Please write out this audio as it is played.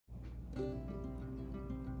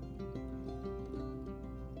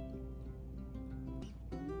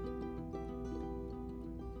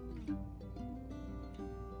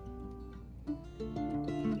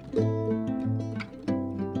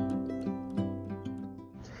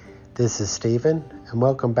This is Stephen, and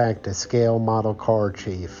welcome back to Scale Model Car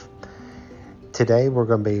Chief. Today we're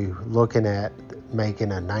going to be looking at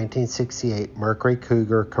making a 1968 Mercury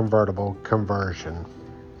Cougar convertible conversion.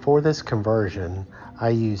 For this conversion, I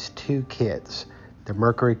used two kits, the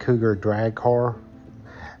Mercury Cougar drag car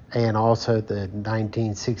and also the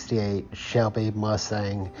 1968 Shelby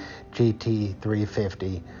Mustang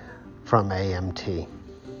GT350 from AMT.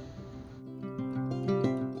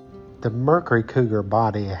 The Mercury Cougar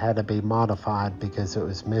body had to be modified because it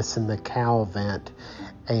was missing the cowl vent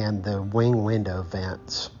and the wing window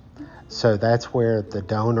vents. So that's where the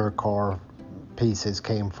donor car pieces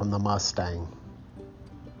came from the Mustang.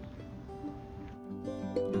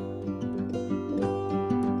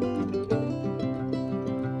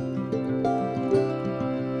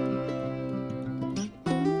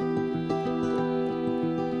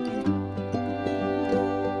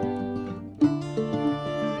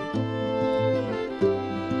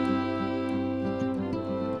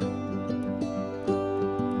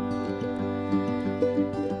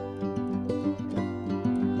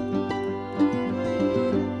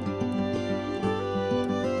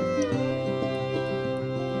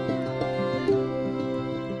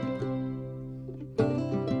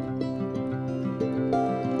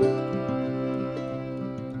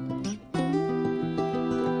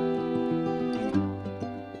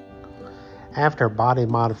 After body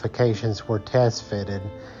modifications were test fitted,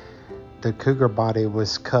 the Cougar body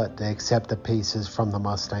was cut to accept the pieces from the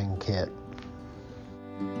Mustang kit.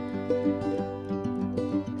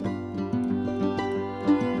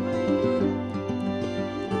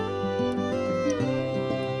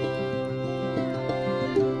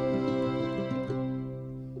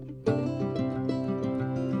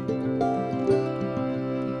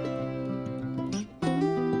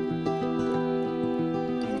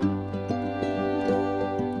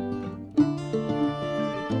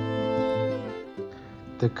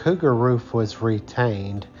 The Cougar roof was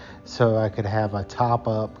retained so I could have a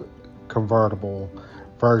top-up convertible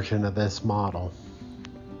version of this model.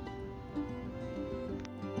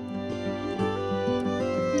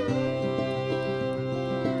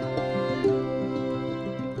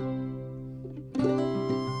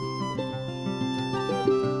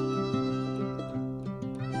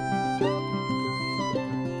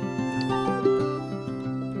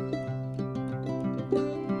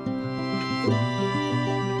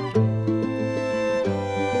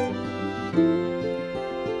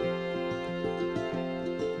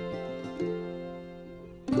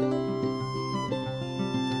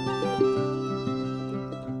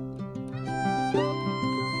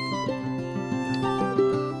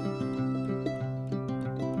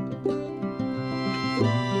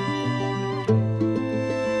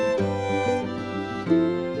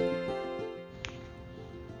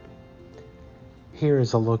 Here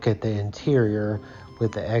is a look at the interior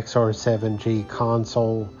with the XR7G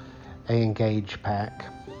console and gauge pack.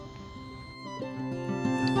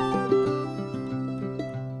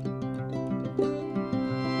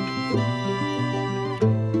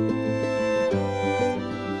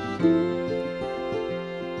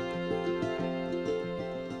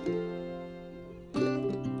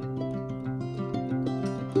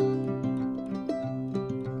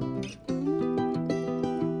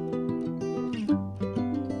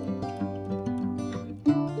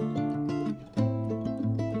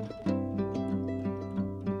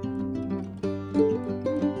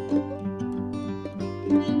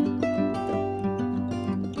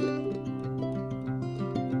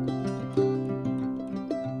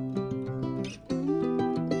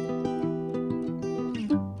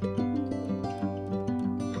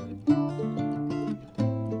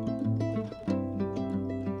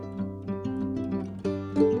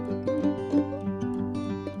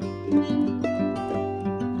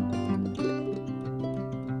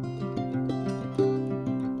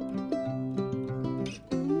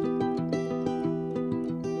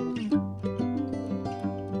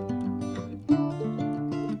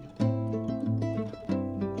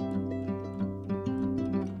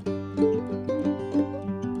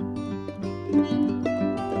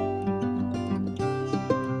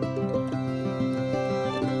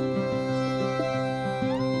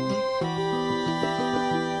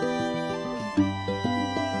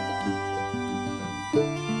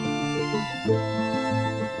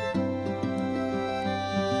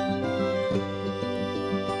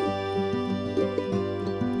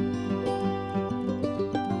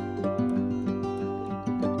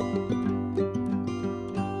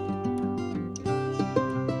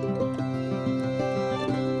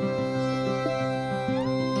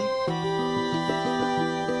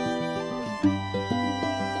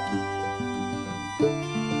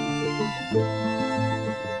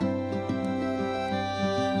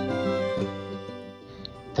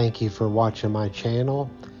 Thank you for watching my channel.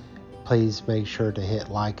 Please make sure to hit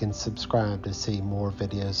like and subscribe to see more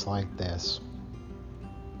videos like this.